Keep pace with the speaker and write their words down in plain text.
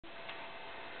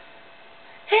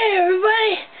Hey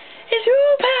everybody, it's your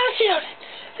old pal Sheldon,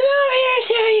 and I'm here to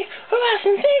tell you about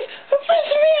some things that are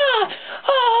pissing me off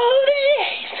all the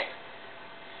days.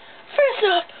 First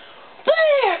off,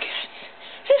 bloody haircuts.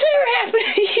 Has this ever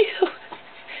happened to you?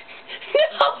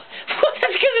 No, well,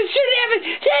 that's because it shouldn't happen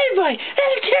to anybody.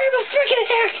 That's a terrible freaking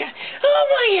haircut. Oh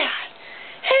my god.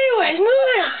 Anyways,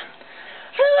 moving on.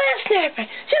 For the last snapback,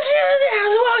 just the other day I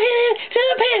was walking into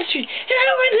the pantry, and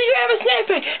I went to grab a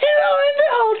snapback, and lo and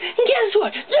behold, and guess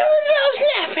what? There was no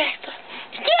snapback left.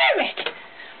 Damn it!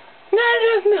 Not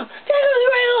enough milk. That goes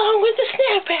right along with the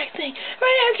snapback thing.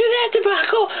 Right after that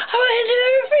debacle, I went into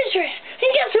the refrigerator, and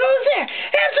guess what was there?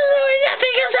 Absolutely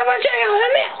nothing because how much I got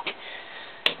of milk.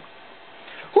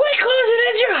 We close it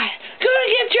and dry it. Go to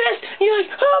get dressed, and you're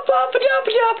like, oh, I'm gonna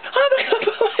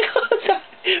put my clothes on.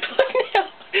 But no.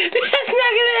 That's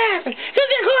not gonna happen, because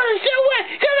their clothes are still wet,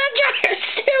 because I'm tired,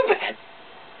 stupid!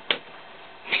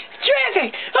 Traffic!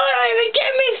 Oh, don't even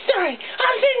get me started!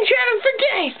 I'm sitting in traffic for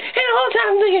days, and the whole time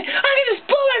I'm thinking, I can just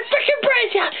blow my freaking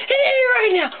brains out and hit it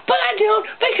right now, but I don't,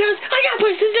 because I got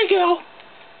places to go.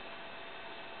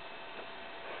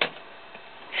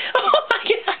 Oh my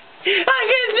god! I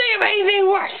couldn't think of anything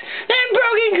worse than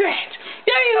broken glass.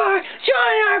 There you are,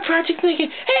 joining our project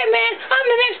thinking, hey man, I'm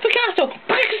the next Picasso.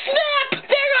 Snap!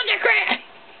 There goes the crack!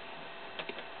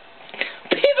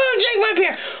 People don't drink my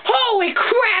beer. Holy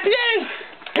crap, that is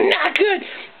not good.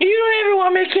 If you don't ever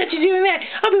want me to catch you doing that,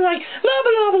 I'll be like, lubba,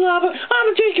 lubba, lubba, I'm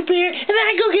gonna drink a beer, and then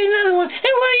I go get another one,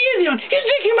 and what are you doing? You're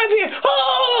drinking my beer.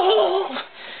 Oh!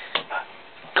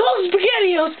 Cold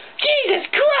SpaghettiOs. Jesus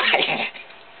Christ!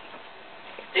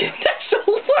 That's the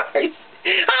worst.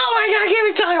 Oh my god, I can't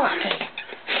even talk about this.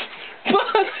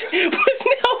 But with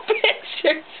no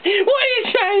pictures. What are you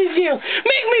trying to do?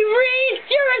 Make me read?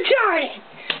 You're retarded.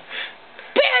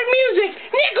 Bad music.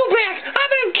 Nickelback. I'm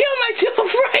gonna kill myself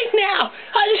right now.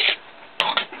 I just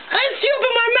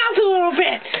open my mouth a little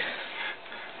bit.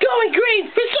 Going green.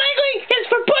 Recycling is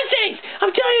for pussies.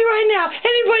 I'm telling you right now.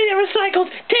 Anybody that recycles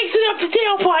takes it up the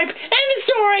tailpipe. End of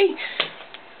story.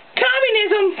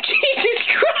 Communism. Jesus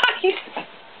Christ.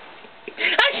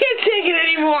 I can't take it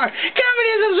anymore.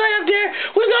 Communism's right up there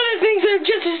with other things that are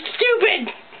just as stupid.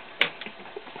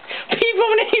 People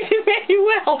named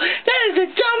Emmanuel. That is the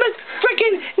dumbest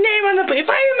freaking name on the planet. If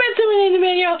I ever met someone named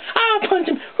Emmanuel, I would punch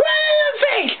him right in the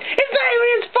face. It's not even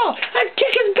his fault. I'd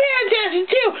kick his parents' asses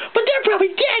too, but they're probably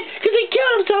dead because he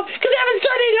killed himself because I haven't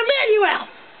studied Emmanuel.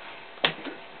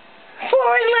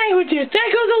 Foreign languages. That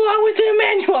goes along with the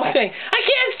Emmanuel thing. I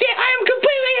can't stand. I am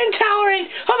completely intolerant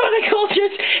of other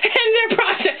cultures and their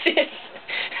processes.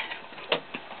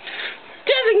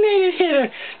 Designated hitter.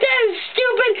 That is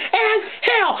stupid as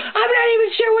hell. I'm not even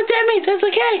sure what that means. That's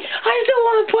like, hey, I still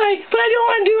want to play, but I don't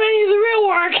want to do any of the real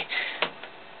work.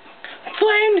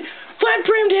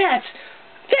 Flat-brimmed hats.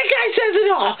 That guy says it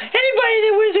all. Anybody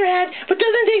that wears their hat but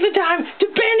doesn't take the time to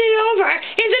bend it over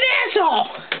is an asshole.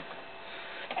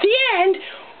 The end.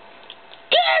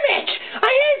 Damn it!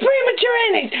 I hate premature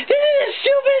endings. This is the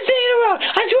stupidest thing in the world.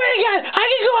 I swear to God, I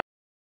can go